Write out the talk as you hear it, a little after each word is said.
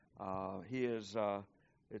He's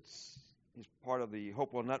part of the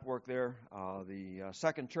Hopewell Network there, the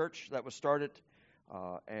second church that was started,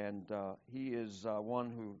 and he is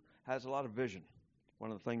one who has a lot of vision.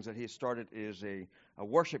 One of the things that he started is a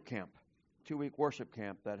worship camp, 2-week worship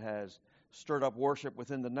camp that has stirred up worship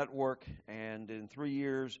within the network, and in 3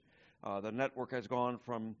 years, the network has gone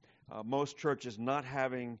from most churches not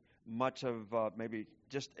having much of maybe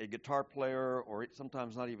just a guitar player or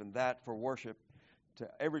sometimes not even that for worship, to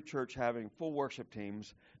every church having full worship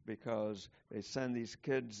teams, because they send these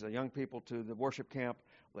kids, young people, to the worship camp.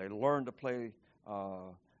 They learn to play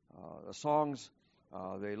the songs.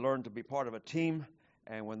 They learn to be part of a team.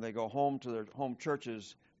 And when they go home to their home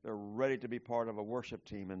churches, they're ready to be part of a worship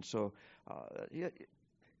team. And so the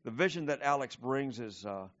vision that Alex brings is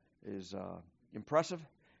impressive,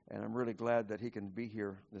 and I'm really glad that he can be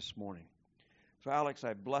here this morning. So, Alex,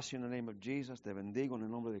 I bless you in the name of Jesus. Te bendigo en el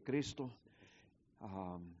nombre de Cristo.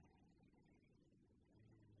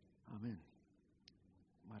 Amén.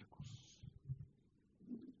 Marcos.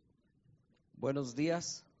 Buenos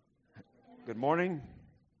días. Good morning.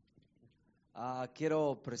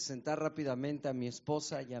 Quiero presentar rápidamente a mi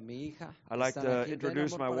esposa y a mi hija. I'd like to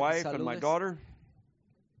introduce my wife and my daughter.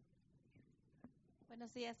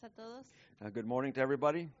 Buenos días a todos. Good morning to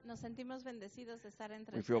everybody. Nos sentimos bendecidos de estar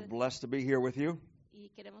entre We feel ustedes blessed to be here with you, y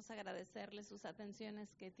queremos agradecerles sus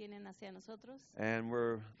atenciones que tienen hacia nosotros, and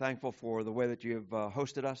we're thankful for the way that you've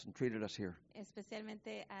hosted us and treated us here,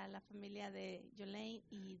 especialmente a la familia de Jolene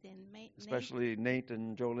y de Nate, especially Nate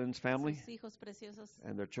and Jolene's family sus hijos preciosos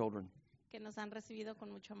and their children que nos han recibido con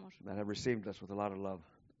mucho amor. that have received us with a lot of love.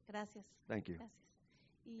 Gracias. Thank you. Gracias.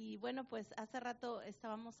 Y bueno, pues hace rato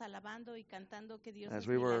estábamos alabando y cantando que Dios As es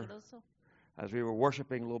we were milagroso,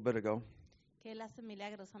 worshiping a little bit ago, que Él hace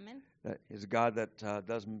milagros, amén. that is God that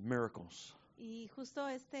does miracles. Y justo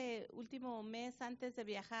este último mes antes de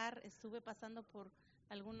viajar estuve pasando por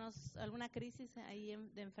alguna crisis ahí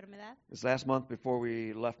de enfermedad This last month before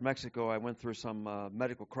we left Mexico, I went through some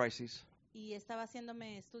medical crises, y estaba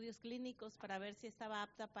haciéndome estudios clínicos para ver si estaba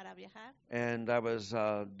apta para viajar. and I was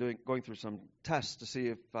going through some tests to see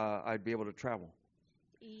if I'd be able to travel.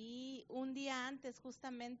 Y un día antes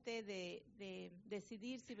justamente de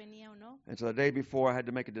decidir si venía o no, And so the day before, I had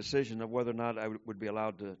to make a decision of whether or not I would be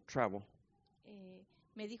allowed to travel.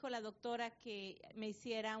 me dijo la doctora que me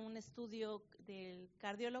hiciera un estudio del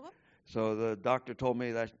cardiólogo, So the doctor told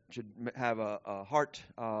me that I should have a heart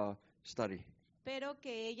study. pero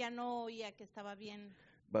que ella no oía que estaba bien.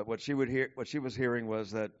 But what she was hearing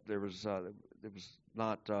was that there was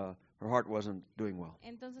not her heart wasn't doing well.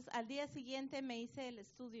 Entonces al día siguiente me hice el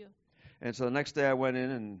estudio And so the next day I went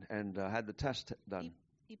in and had the test done.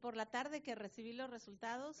 y por la tarde que recibí los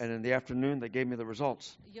resultados, And in the afternoon they gave me the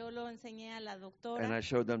results, yo lo enseñé a la and doctora I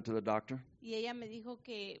showed them to the doctor, y ella me dijo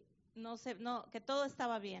que que todo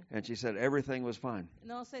estaba bien. and she said everything was fine.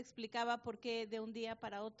 No se explicaba por qué de un día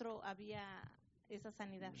para otro había esa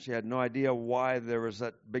sanidad. She had no idea why there was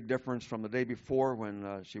that big difference from the day before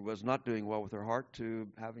when she was not doing well with her heart to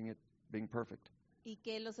having it being perfect. Y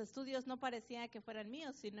que los estudios no parecía que fueran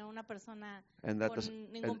míos, sino una persona And that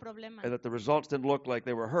con ningún problema. and that the results didn't look like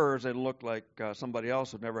they were hers, they looked like somebody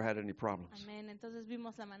else who never had any problems. Amén. Entonces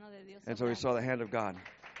vimos la mano de Dios. And so we obrar. saw the hand of God.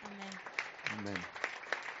 Amén. Amen.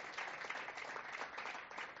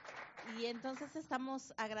 Y entonces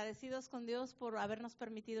estamos agradecidos con Dios por habernos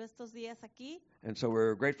permitido estos días aquí, And so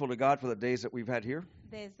we're grateful to God for the days that we've had here,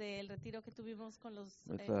 desde el retiro que tuvimos con los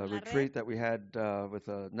with con the la retreat red, that we had with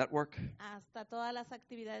the network, hasta todas las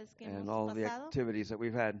actividades que and hemos all the pasado. activities that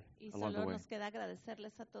we've had Y along the solo way. nos queda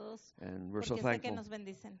agradecerles a todos And we're so porque sé que thankful nos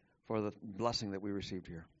bendicen. for the blessing that we received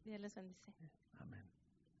here. Dios les bendice. Amen.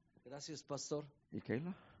 Gracias, pastor. Y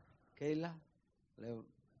Kayla? Keila,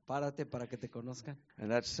 párate para que te conozcan.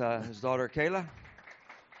 And that's his daughter Kayla,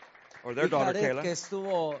 or their daughter Jared, que Kayla.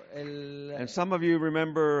 estuvo And some of you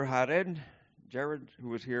remember Jared, who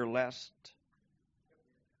was here last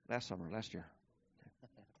year.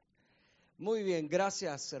 Muy bien,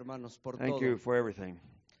 gracias, hermanos, por Thank todo. you for everything.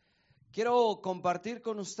 Quiero compartir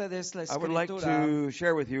con ustedes la I would like escritura to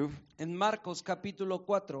share with you en Marcos capítulo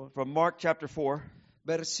 4, from Mark chapter 4,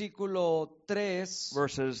 versículo 3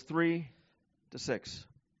 verses 3 to 6.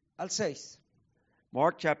 al 6.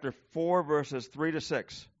 Mark chapter 4, verses 3 to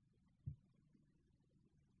 6.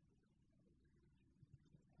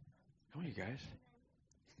 Come on, you guys.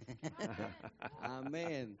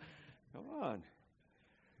 Amén. Come on.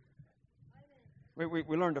 We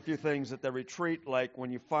learned a few things at the retreat, like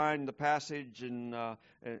when you find the passage in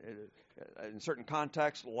certain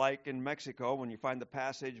contexts, like in Mexico, when you find the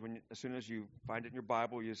passage, as soon as you find it in your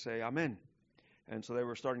Bible, you say, Amen. And so they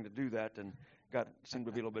were starting to do that, and Seemed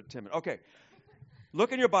to be a little bit timid. Okay.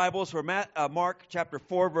 Look in your Bibles for Mark chapter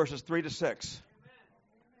 4, verses 3 to 6.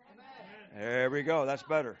 There we go. That's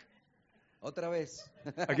better. Otra vez.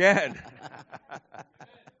 Again.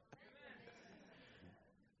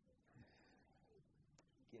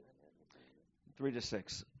 3 to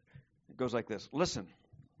 6. It goes like this. Listen.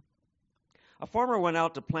 A farmer went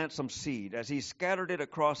out to plant some seed. As he scattered it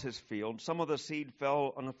across his field, some of the seed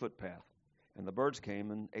fell on a footpath, and the birds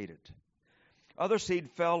came and ate it. Other seed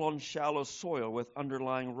fell on shallow soil with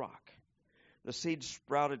underlying rock. The seed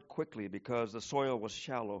sprouted quickly because the soil was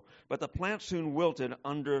shallow, but the plant soon wilted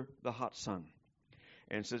under the hot sun.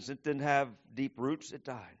 And since it didn't have deep roots, it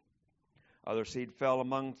died. Other seed fell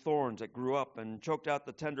among thorns that grew up and choked out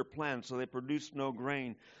the tender plants, so they produced no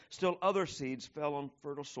grain. Still other seeds fell on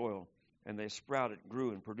fertile soil, and they sprouted,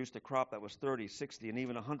 grew, and produced a crop that was 30, 60, and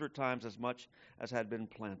even 100 times as much as had been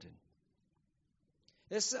planted.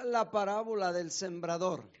 Es la parábola del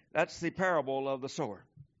sembrador. That's the parable of the sower.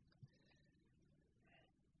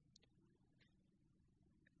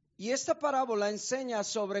 Y esta parábola enseña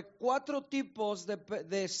sobre 4 tipos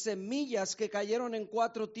de semillas que cayeron en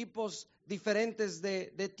 4 tipos diferentes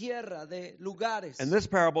de tierra, de lugares. And this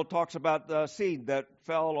parable talks about the seed that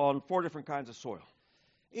fell on 4 different kinds of soil.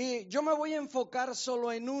 Y yo me voy a enfocar solo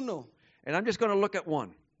en uno. And I'm just going to look at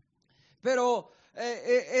one. Pero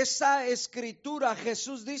esa escritura,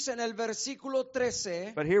 Jesús dice en el versículo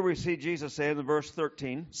 13, But here we see Jesus say in the verse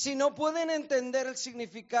 13, si no pueden entender el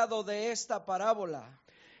significado de esta parábola,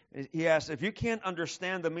 he asks, if you can't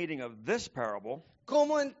understand the meaning of this parable,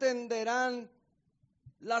 ¿cómo entenderán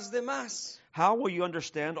las demás? how will you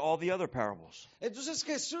understand all the other parables? Entonces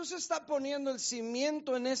Jesús está poniendo el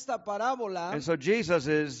cimiento en esta parábola And so Jesus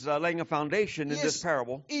is laying a foundation in y, this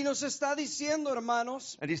parable, y nos está diciendo,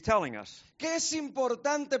 hermanos, and he's telling us que es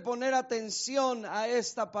importante poner atención a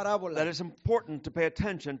esta parábola. that it's important to pay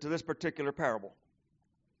attention to this particular parable.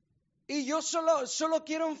 Y yo solo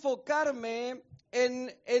quiero enfocarme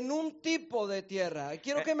en un tipo de tierra.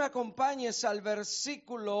 Quiero que me acompañes al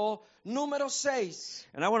versículo número 6.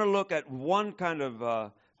 And I want to look at one kind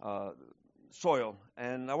of soil,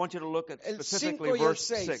 and I want you to look at El specifically 5 y el verse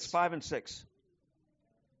 6. 6, 5 and 6.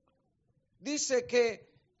 Dice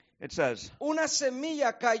que It says una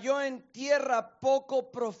semilla cayó en tierra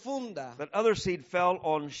poco profunda, that other seed fell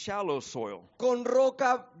on shallow soil con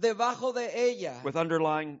roca debajo de ella. with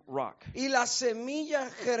underlying rock. Y la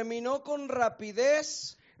semilla germinó con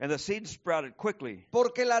rapidez And the seed sprouted quickly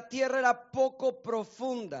porque la tierra era poco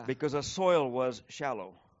profunda. because the soil was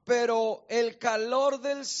shallow. Pero el calor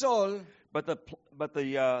del sol But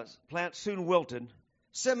the plant soon wilted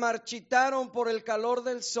se marchitaron por el calor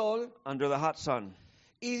del sol. under the hot sun.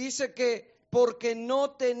 Y dice que porque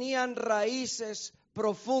no tenían raíces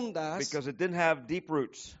profundas, Because it didn't have deep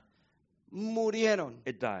roots, murieron.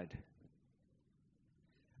 it died.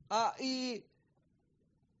 Y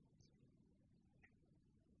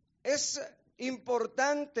es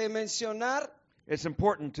importante mencionar It's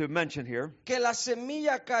important to mention here que la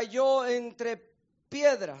semilla cayó entre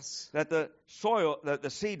piedras. that the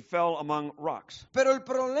seed fell among rocks. Pero el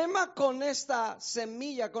problema con esta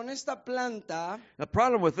semilla, con esta planta, The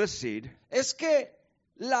problem with this seed es que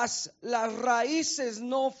las raíces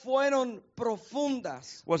no fueron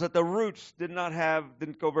profundas. was that the roots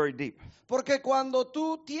didn't go very deep. Porque cuando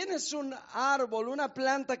tú tienes un árbol, una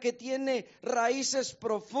planta que tiene raíces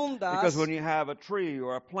profundas, Because when you have a tree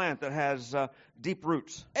or a plant that has deep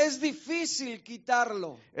roots, es difícil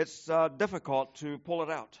quitarlo. it's difficult to pull it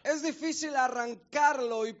out. Es difícil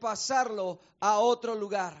arrancarlo y pasarlo a otro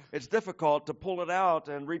lugar. It's difficult to pull it out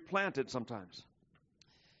and replant it sometimes.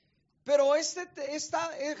 Pero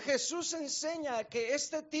Jesús enseña que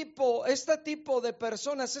este tipo de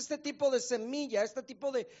personas, este tipo de semilla, este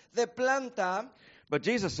tipo de planta, But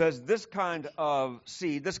Jesus says this kind of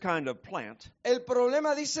seed, this kind of plant, el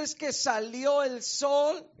problema dice es que salió el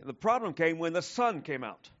sol, the problem came when the sun came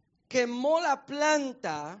out. quemó la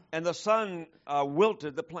planta, And the sun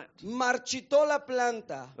wilted the plant. marchitó la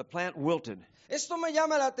planta. The plant wilted. Esto me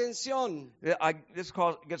llama la atención. This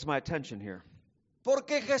gets my attention here.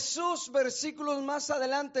 Porque Jesús, versículos más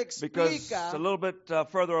adelante, Because explica a little bit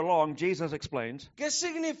further along, Jesus explains qué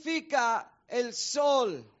significa el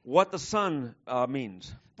sol. what the sun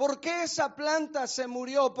means. ¿Por qué esa planta se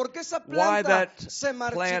murió? ¿Por qué esa Why planta that se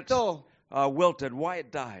plant marchitó? wilted, why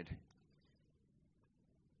it died.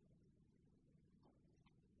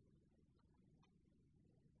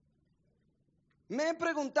 Me he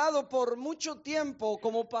preguntado por mucho tiempo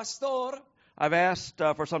como pastor, I've asked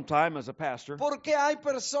for some time as a pastor ¿por qué hay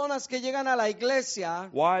personas que llegan a la iglesia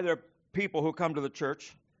why there are people who come to the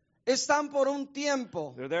church están por un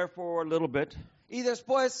tiempo They're there for a little bit, y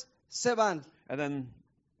después se van. and then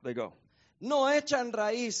they go. No echan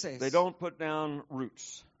raíces. They don't put down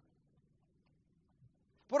roots.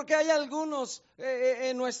 Porque hay algunos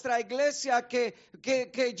en nuestra iglesia que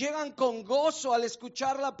llegan con gozo al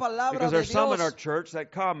escuchar la palabra Because de there's some in our Dios. church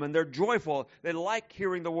that come and they're joyful. They like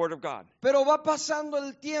hearing the Word of God. Pero va pasando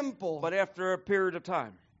el tiempo But after a period of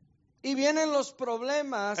time, y vienen los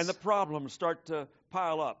problemas, and the problems start to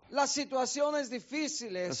pile up, las situaciones the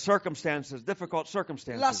difíciles, circumstances, difficult las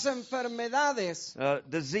circumstances, enfermedades.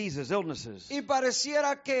 diseases, illnesses. Y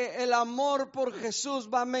pareciera que el amor por Jesús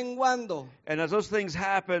va menguando. And as those things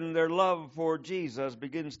happen, their love for Jesus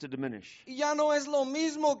begins to diminish. Y ya no es lo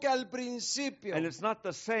mismo que al principio. And it's not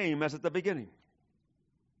the same as at the beginning.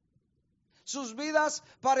 Sus vidas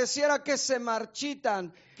pareciera que se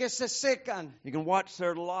marchitan, que se secan. You can watch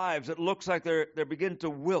their lives. It looks like they begin to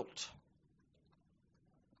wilt.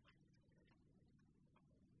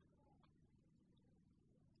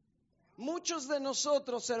 Muchos de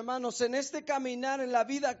nosotros, hermanos, en este caminar en la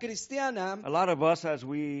vida cristiana, A lot of us, as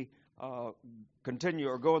we continue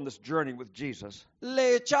or go on this journey with Jesus,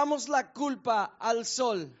 le echamos la culpa al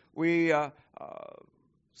sol. we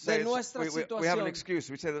say De nuestra we have an situación. excuse.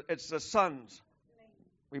 We say that it's the sun's.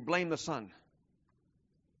 We blame the sun.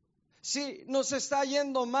 Si nos está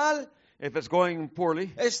yendo mal, If it's going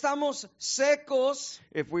poorly, estamos secos,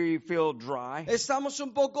 if we feel dry, estamos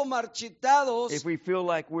un poco marchitados, if we feel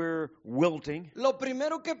like we're wilting, lo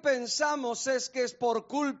primero que pensamos es que es por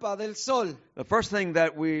culpa del sol. the first thing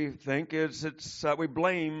that we think is we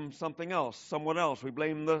blame something else, someone else. We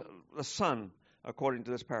blame the sun, according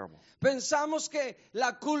to this parable. Pensamos que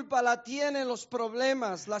la culpa la tienen los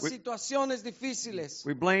problemas, las situaciones difíciles,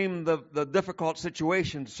 We blame the difficult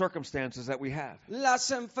situations, circumstances that we have, las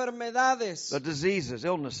enfermedades. the diseases,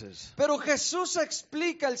 illnesses. Pero Jesús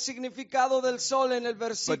explica el significado del sol en el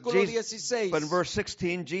versículo 16. But in verse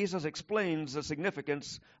 16, Jesus explains the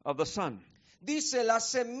significance of the sun. Dice, la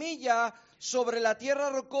semilla sobre la tierra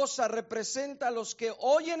rocosa representa a los que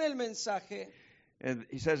oyen el mensaje And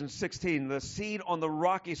he says in 16, the seed on the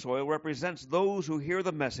rocky soil represents those who hear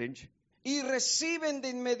the message y reciben de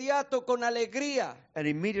inmediato con alegría. and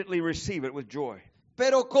immediately receive it with joy.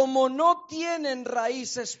 Pero como no tienen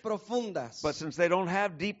raíces profundas. But since they don't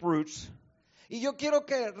have deep roots, Y yo quiero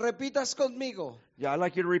que repitas conmigo. I'd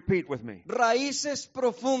like you to repeat with me. Raíces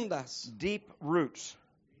profundas. Deep roots.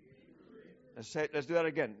 Let's do that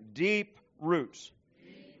again. Deep roots.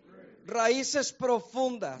 Raíces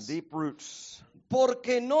profundas. Deep roots.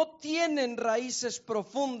 Porque no tienen raíces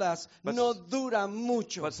profundas, But- no duran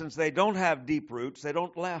mucho. But since they don't have deep roots, they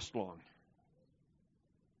don't last long.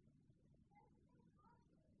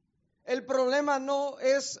 El problema no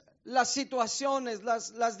es las situaciones,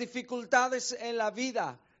 las dificultades en la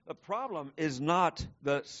vida. The problem is not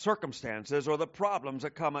the circumstances or the problems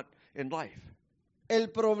that come in life. El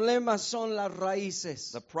problema son las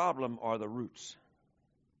raíces. The problem are the roots.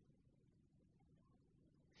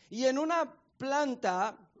 Y en una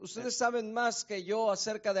planta, ustedes saben más que yo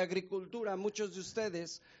acerca de agricultura, muchos de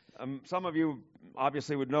ustedes. Some of you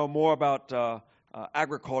obviously would know more about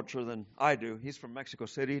agriculture than I do. He's from Mexico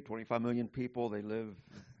City, 25 million people. They live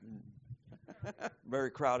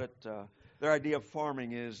very crowded. Their idea of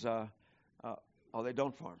farming is, they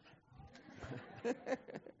don't farm.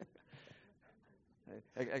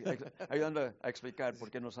 Ayudando a explicar por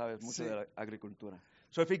qué no sabes mucho Sí. de la agricultura.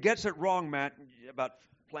 So if he gets it wrong, Matt, about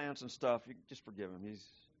plants and stuff, you just forgive him.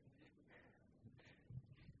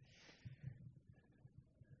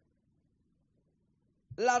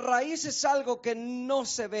 La raíz es algo que no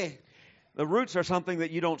se ve. The roots are something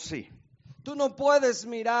that you don't see. Tú no puedes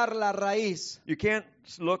mirar la raíz. You can't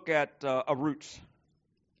look at a roots.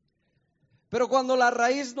 Pero cuando la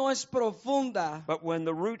raíz no es profunda, But when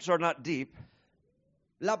the roots are not deep,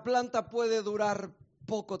 la planta puede durar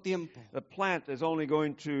poco tiempo. the plant is only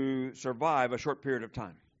going to survive a short period of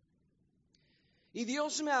time. Y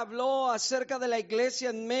Dios me habló acerca de la iglesia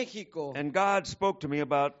en México, And God spoke to me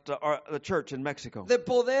about the church in Mexico, de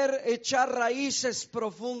poder echar raíces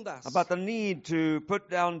profundas. about the need to put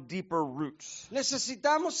down deeper roots.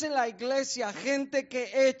 Necesitamos en la iglesia gente que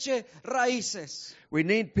eche raíces. We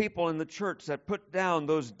need people in the church that put down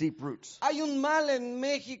those deep roots. Hay un mal en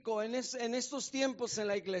México en estos tiempos en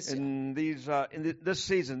la iglesia. In this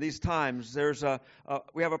season, these times,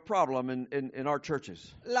 we have a problem in our churches.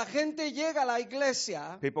 La gente llega a la iglesia,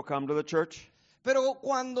 People come to the church, Pero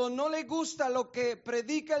cuando no le gusta lo que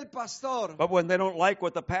predica el pastor, But when they don't like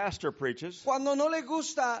what the pastor preaches, cuando no le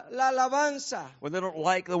gusta la alabanza, when they don't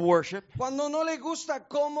like the worship, cuando no le gusta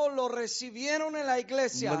cómo lo recibieron en la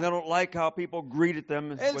iglesia, when they don't like how people greeted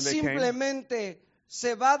them él when they came, simplemente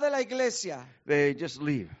se va de la iglesia they just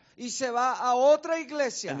leave y se va a otra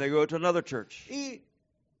iglesia. and they go to another church. Y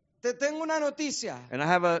te tengo una noticia. And I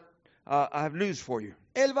have news for you.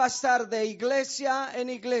 Él va a estar de iglesia en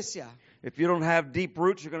iglesia If you don't have deep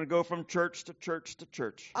roots, you're going to go from church to church to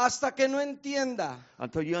church hasta que no entienda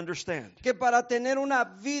until you understand. que para tener una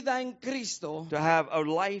vida en Cristo To have a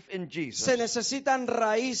life in se Jesus, necesitan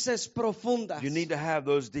raíces profundas. you need to have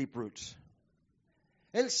those deep roots.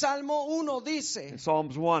 El Salmo 1 dice In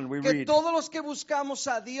Psalms 1, we que read todos los que buscamos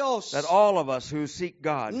a Dios, that all of us who seek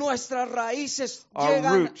God nuestras raíces Our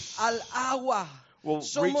llegan roots al agua. will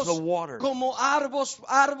reach Somos the water. como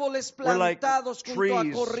árboles We're like plantados junto a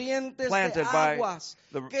trees corrientes de planted by aguas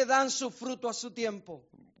the- que dan su fruto a su tiempo.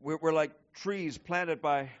 We're like trees planted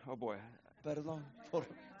by, oh boy, Perdón por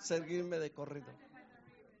seguirme de corrido.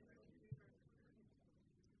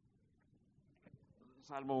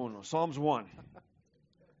 Salmo 1, Psalms 1.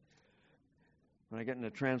 When I get into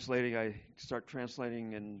translating, I start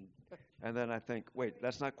translating and then I think, wait,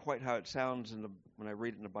 that's not quite how it sounds when I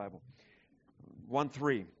read it in the Bible.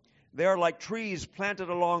 1:3. They are like trees planted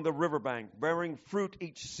along the riverbank, bearing fruit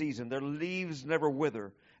each season. Their leaves never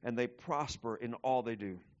wither, and they prosper in all they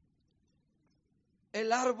do. El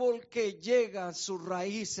árbol que llega sus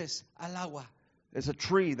raíces al agua. It's a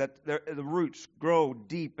tree that the roots grow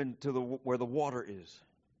deep into where the water is.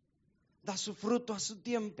 Da su fruto a su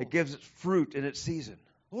tiempo. It gives its fruit in its season.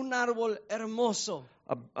 Un árbol hermoso,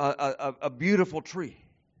 A beautiful tree,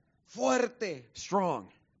 fuerte, strong,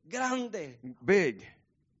 grande, big,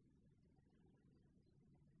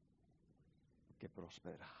 que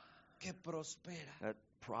prospera, que prospera. that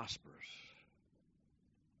prospers.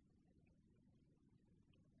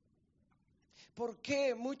 ¿Por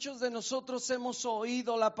qué muchos de nosotros hemos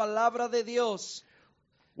oído la palabra de Dios,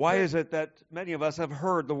 Why is it that many of us have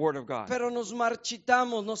heard the word of God, pero nos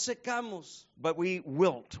marchitamos, nos secamos? but we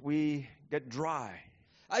wilt, we get dry?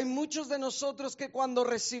 Hay muchos de nosotros que cuando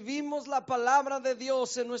recibimos la palabra de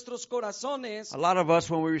Dios en nuestros corazones, A lot of us,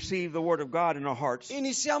 when we receive the word of God in our hearts,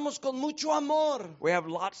 iniciamos con mucho amor, we have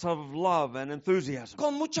lots of love and enthusiasm,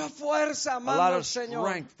 con mucha fuerza, a amando lot al of Señor.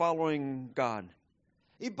 strength following God.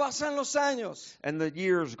 Y pasan los años And the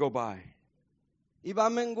years go by, y va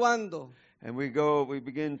menguando and we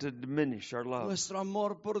begin to diminish our love, nuestro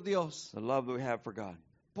amor por Dios. the love that we have for God.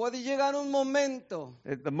 Puede llegar un momento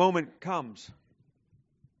The moment comes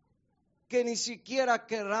que ni siquiera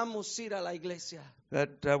queramos ir a la iglesia.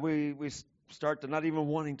 that we start to not even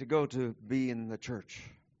wanting to go to be in the church.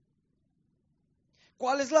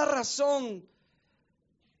 ¿Cuál es la razón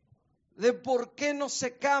de por qué nos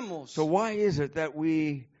secamos? So why is it that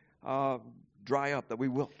we dry up, that we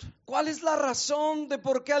wilt? ¿Cuál es la razón de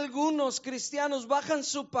por qué algunos cristianos bajan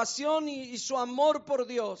su pasión y su amor por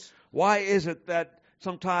Dios? Why is it that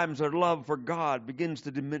sometimes our love for God begins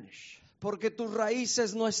to diminish? Porque tus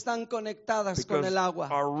raíces no están conectadas con Because el agua.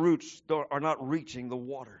 our roots are not reaching the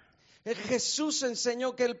water. Jesús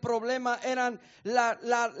enseñó que el problema eran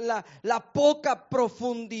la poca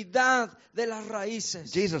profundidad de las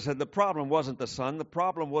raíces. Jesus said the problem wasn't the sun, the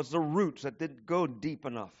problem was the roots that didn't go deep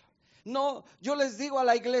enough. No, yo les digo a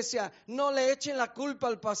la iglesia, no le echen la culpa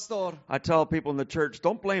al pastor. I tell people in the church,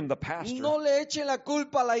 don't blame the pastor. No le echen la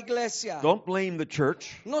culpa a la iglesia. Don't blame the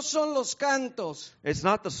church. No son los cantos, It's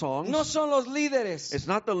not the songs. no son los líderes. It's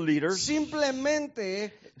not the leaders.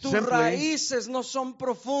 Simplemente tus Simply, raíces no son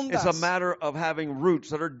profundas. It's a matter of having roots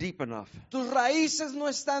that are deep enough. Tus raíces no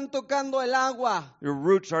están tocando el agua. Your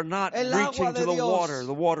roots are not El agua reaching de to the Dios.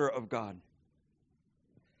 water of God.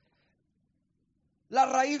 La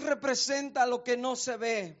raíz representa lo que no se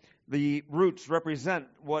ve. The roots represent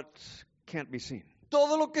what can't be seen.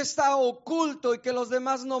 Todo lo que está oculto y que los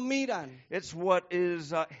demás no miran. It's what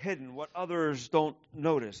is hidden, what others don't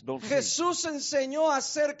notice, don't see. Jesús enseñó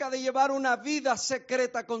acerca de llevar una vida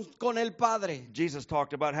secreta con el Padre. Jesus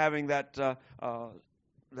talked about having that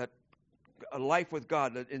a life with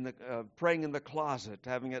God, that in the praying in the closet,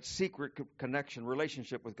 having that secret connection,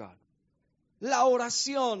 relationship with God. La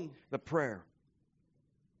oración. The prayer.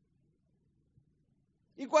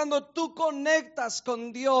 Y cuando tú conectas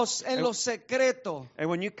con Dios en lo secreto, And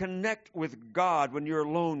when you connect with God, when you're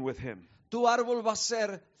alone with Him, tu árbol va a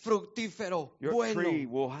ser fructífero, your bueno. tree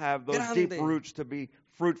will have those grande. deep roots to be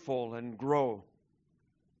fruitful and grow.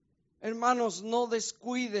 Hermanos, no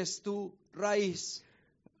descuides tu raíz.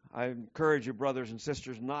 I encourage you, brothers and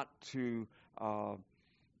sisters, not to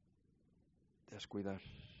Descuidar.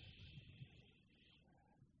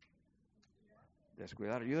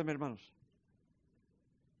 Descuidar. Ayúdame, hermanos.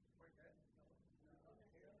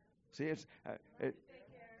 See,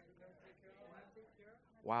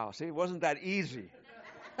 wow, see, it wasn't that easy.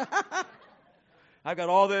 I got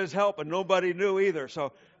all this help and nobody knew either.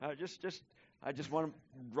 So I just want to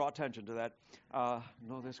draw attention to that.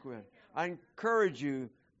 No, that's good. I encourage you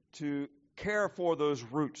to care for those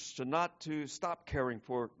roots, to stop caring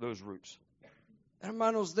for those roots.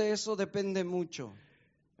 Hermanos, de eso depende mucho.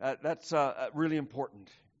 That's really important.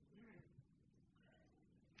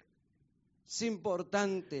 Es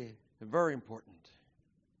importante Very important.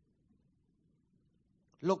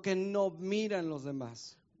 lo que no miran los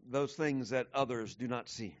demás. Those things that others do not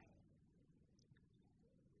see.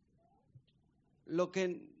 Lo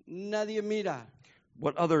que nadie mira.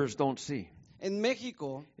 What others don't see. En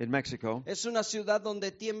México In Mexico, es una ciudad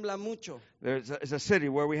donde tiembla mucho. it's a city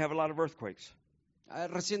where we have a lot of earthquakes.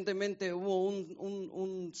 Recientemente hubo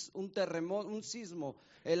un terremoto, un sismo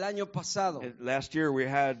el año pasado. Last year we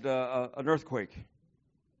had an earthquake.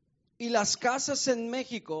 Y las casas en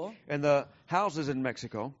México And the houses in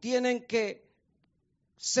Mexico tienen que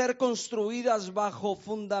ser construidas bajo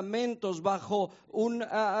fundamentos, bajo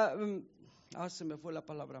se me fue la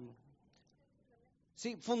palabra.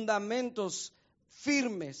 Sí, fundamentos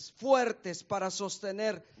firmes, fuertes para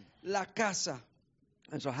sostener la casa.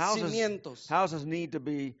 And so Cimientos. houses need to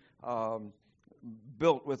be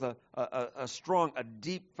built with a strong, a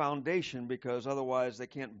deep foundation, because otherwise they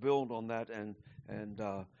can't build on that and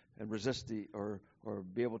resist or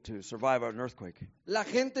be able to survive an earthquake. La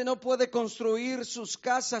gente no puede construir sus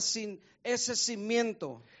casas sin ese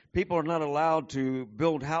cimiento. People are not allowed to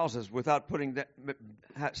build houses without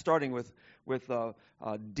starting with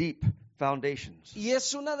deep foundations. Y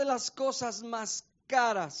es una de las cosas más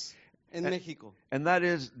caras en México. And that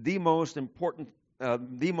is the most important,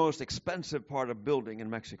 the most expensive part of building in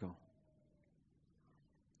Mexico.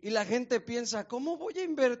 Y la gente piensa, ¿cómo voy a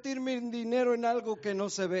invertir mi dinero en algo que no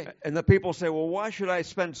se ve? And the people say, well, why should I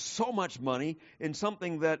spend so much money in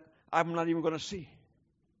something that I'm not even going to see?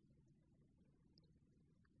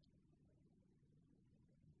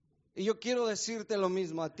 Y yo quiero decirte lo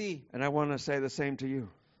mismo a ti. And I want to say the same to you.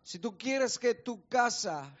 Si tú quieres que tu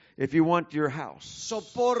casa If you want your house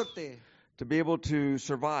soporte to be able to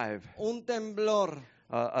survive un temblor,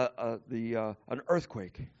 an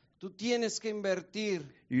earthquake, tú tienes que invertir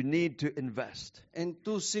you need to invest en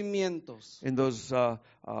tus cimientos, in those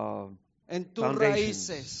en tus foundations,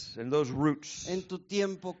 raíces, in those roots, en tu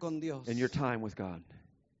tiempo con Dios. in your time with God.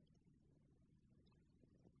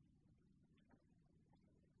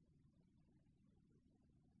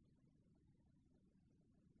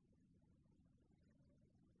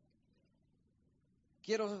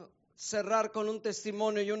 Quiero cerrar con un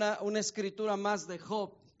testimonio y una escritura más de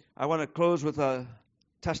Job. I want to close with a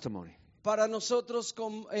testimony. Para nosotros,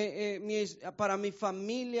 para mi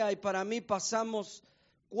familia y para mí, pasamos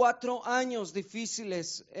 4 años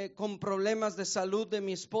difíciles con problemas de salud de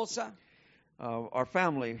mi esposa. Our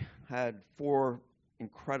family had 4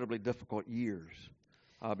 incredibly difficult years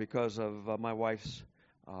because of my wife's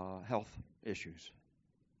health issues.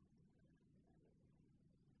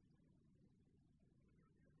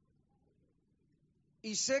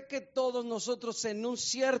 Y sé que todos nosotros en un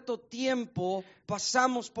cierto tiempo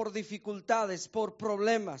pasamos por dificultades, por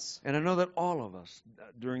problemas. And I know that all of us,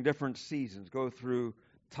 during different seasons, go through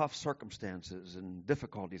tough circumstances and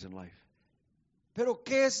difficulties in life. Pero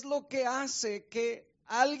 ¿qué es lo que hace que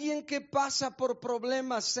alguien que pasa por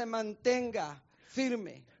problemas se mantenga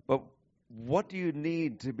firme? But what do you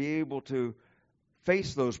need to be able to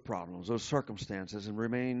face those problems, those circumstances, and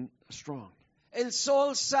remain strong? El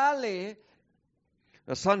sol sale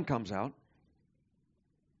The sun comes out,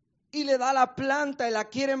 y le da la planta y la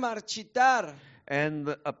quiere marchitar.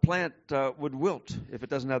 and a plant would wilt if it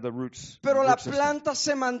doesn't have the roots. Pero root la system. planta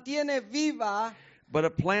se mantiene viva But a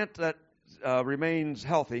plant that remains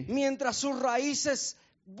healthy, mientras sus raíces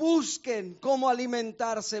busquen cómo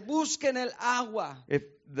alimentarse, busquen el agua. if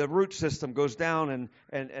the root system goes down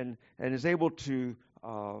and is able to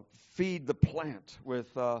feed the plant with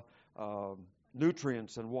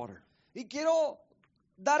nutrients and water. Y quiero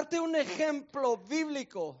darte un ejemplo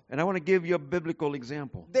bíblico And I want to give you a biblical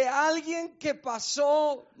example de alguien que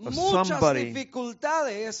pasó Of muchas somebody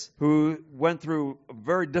dificultades. who went through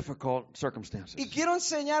very difficult circumstances. Y quiero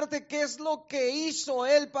enseñarte qué es lo que hizo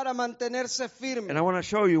él para mantenerse And firme. I want to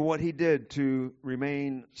show you what he did to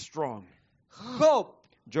remain strong. Job.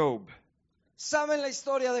 Job. ¿Saben la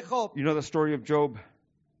historia de Job? You know the story of Job?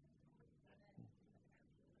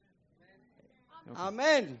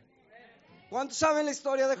 Amén. ¿Cuántos saben la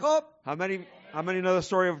historia de Job? How many How many know the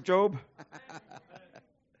story of Job?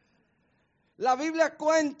 La Biblia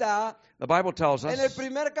cuenta The Bible tells en el us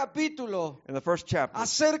primer capítulo in the first chapter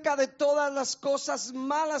acerca de todas las cosas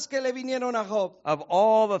malas que le vinieron a Job. of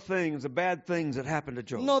all the things, the bad things that happened to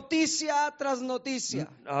Job. Noticia tras noticia.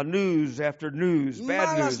 News after news,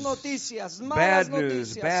 bad Malas news. noticias, malas Bad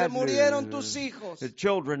news, noticias. bad Se murieron news. tus hijos. His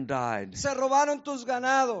children died. Se robaron tus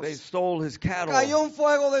ganados. They stole his cattle. Cayó un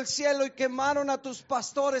fuego del cielo y quemaron a tus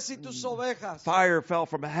pastores y tus ovejas. Fire fell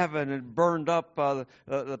from heaven and burned up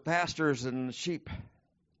the pastures and the sheep.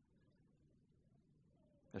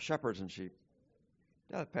 The shepherds and sheep.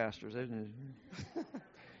 Yeah, the pastors, isn't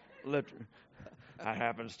it? That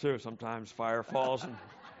happens too. Sometimes fire falls.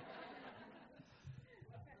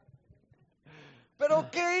 Pero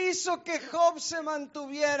 ¿qué hizo que Job se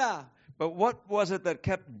mantuviera? But what was it that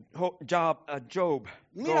kept Job going?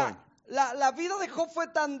 Mira, la vida de Job fue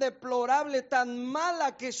tan deplorable, tan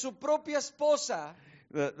mala que su propia esposa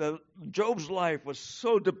Job's life was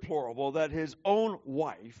so deplorable that his own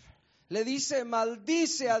wife le dice,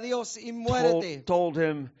 maldice a Dios y muérete. told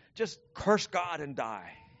him, just curse God and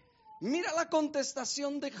die. Mira la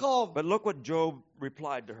contestación de Job. But look what Job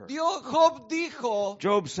replied to her. Job dijo,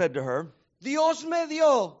 Job said to her, Dios me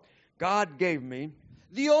dio, God gave me,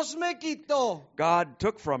 Dios me quitó. God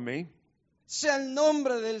took from me. Sea el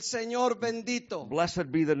nombre del Señor bendito.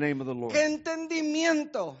 Blessed be the name of the Lord. Qué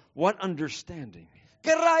entendimiento, What understanding.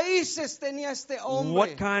 qué raíces tenía este hombre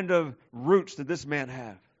What kind of roots did this man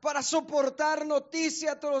have? para soportar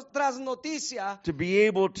noticia tras noticia To be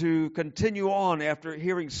able to continue on after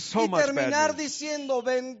hearing so y much terminar bad news. diciendo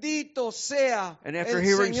bendito sea And after el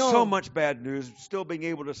hearing Señor. so much bad news, still being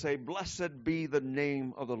able to say, blessed be the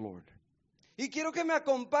name of the Lord. Y quiero que me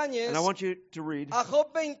acompañes And I want you to read a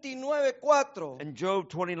Job 29:4. in Job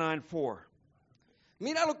 29:4.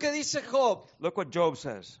 Mira lo que dice Job. Look what Job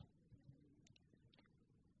says.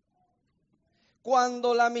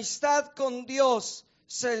 Cuando la amistad con Dios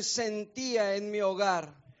se sentía en mi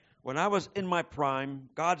hogar. When I was in my prime,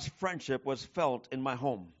 God's friendship was felt in my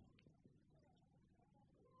home.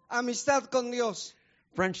 Amistad con Dios.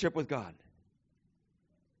 Friendship with God.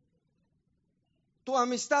 Tu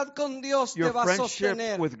amistad con Dios Your te va a friendship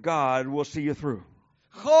sostener. with God will see you through.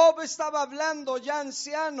 Job estaba hablando ya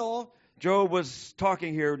anciano, Job was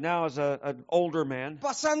talking here now as an older man,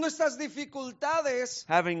 pasando estas dificultades,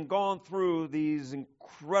 having gone through these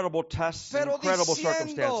incredible tests, pero incredible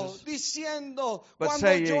circumstances. diciendo, But cuando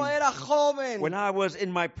saying, yo era joven, When I was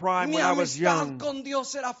in my prime, mi when I was amistad young, con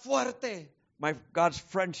Dios era fuerte. God's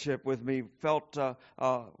friendship with me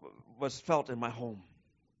was felt in my home.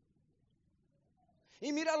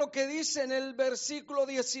 Y mira lo que dice en el versículo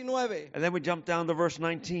 19. And then we jump down to verse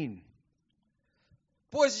 19.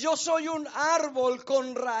 Pues yo soy un árbol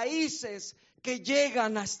con raíces que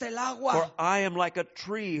llegan hasta el For agua. I am like a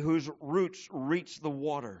tree whose roots reach the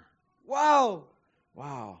water. Wow.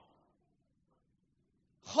 Wow.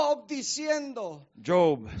 Job diciendo,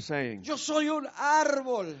 Job saying, yo soy un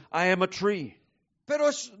árbol. I am a tree. Pero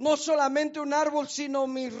es no solamente un árbol, sino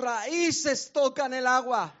mis raíces tocan el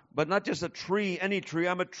agua. But not just a tree, any tree.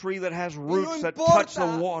 I'm a tree that has Y roots that touch the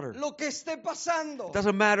importa water. lo que esté pasando. It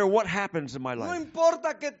doesn't matter what happens in my No life.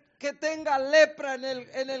 importa que tenga lepra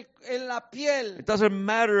en la piel. It doesn't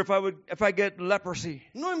matter if I get leprosy.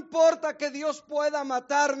 No importa que Dios pueda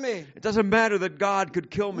matarme. It doesn't matter that God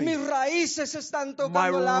could kill Mis me. raíces están My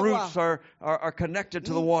tocando el agua. roots are connected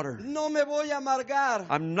to the water. No me voy a amargar.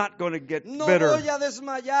 I'm not going to get No bitter. voy a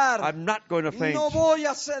desmayar. I'm not going to faint. No voy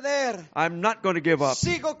a ceder. I'm not going to give up.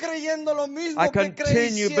 Sigo creyendo lo mismo I que creí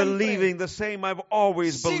continue siempre. believing the same I've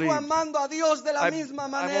always Sigo believed. amando a Dios de la I misma will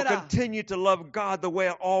manera. continue to love God the way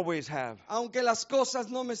I always have. Aunque las cosas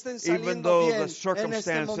no me estén Even saliendo though bien the en este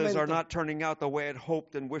circumstances are momento. not turning out the way I'd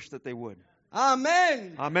hoped and wished that they would.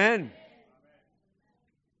 Amén. Amen.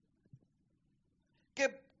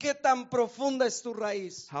 ¿Qué tan profunda es tu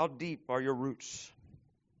raíz? How deep are your roots?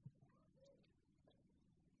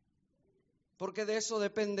 Porque de eso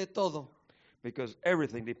depende todo. Because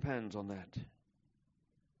everything depends on that.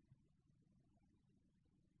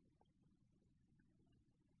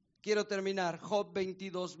 Quiero terminar. Job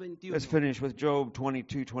 22:21. Let's finish with Job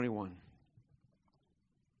 22:21.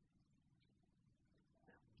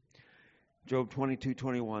 Job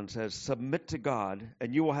 22:21 says, "Submit to God,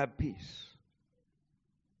 and you will have peace.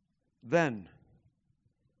 Then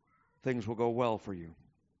things will go well for you."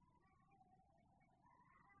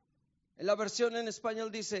 En la versión en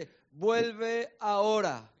español dice, vuelve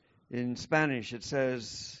ahora In Spanish, it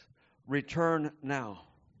says, "Return now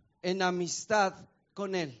en amistad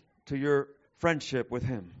con Él to your friendship with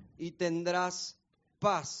Him, y tendrás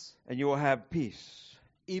paz. and you will have peace."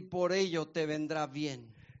 y por ello te vendrá bien.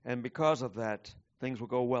 And because of that, things will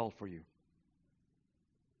go well for you.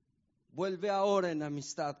 Vuelve ahora en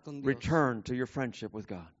amistad con Dios. Return to your friendship with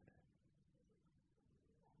God.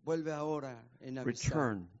 Vuelve ahora en amistad.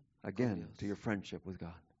 Return again Dios. to your friendship with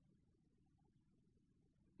God.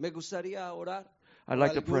 Me gustaría orar I'd por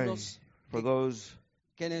like to pray algunos for those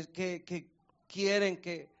que quieren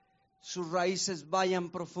que sus raíces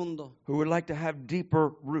vayan profundo, who would like to have deeper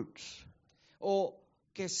roots o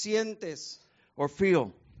que sientes or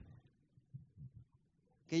feel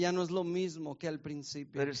que ya no es lo mismo que al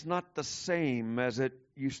principio, that it's not the same as it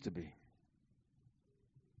used to be.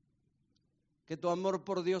 que tu amor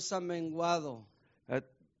por Dios ha menguado, That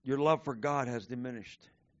your love for God has diminished.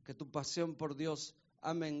 que tu pasión por Dios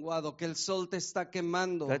ha menguado, que el sol te está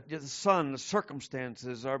quemando. That the sun, the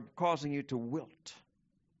circumstances are causing you to wilt.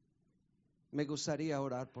 Me gustaría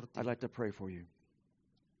orar por ti. I'd like to pray for you.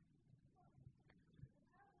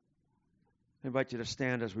 I invite you to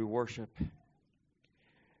stand as we worship.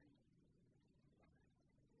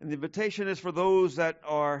 And the invitation is for those that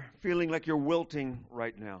are feeling like you're wilting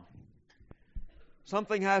right now.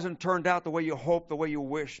 Something hasn't turned out the way you hoped, the way you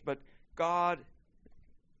wish, but God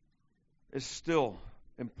is still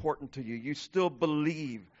important to you. You still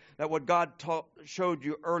believe that what God showed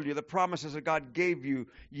you earlier, the promises that God gave you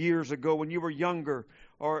years ago when you were younger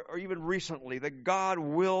or even recently, that God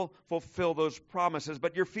will fulfill those promises.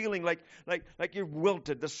 But you're feeling like you're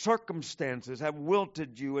wilted. The circumstances have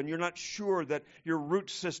wilted you, and you're not sure that your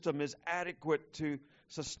root system is adequate to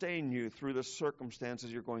sustain you through the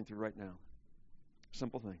circumstances you're going through right now.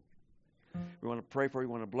 Simple thing. We want to pray for you.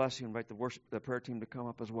 We want to bless you. Invite the prayer team to come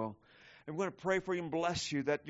up as well. And we want to pray for you and bless you that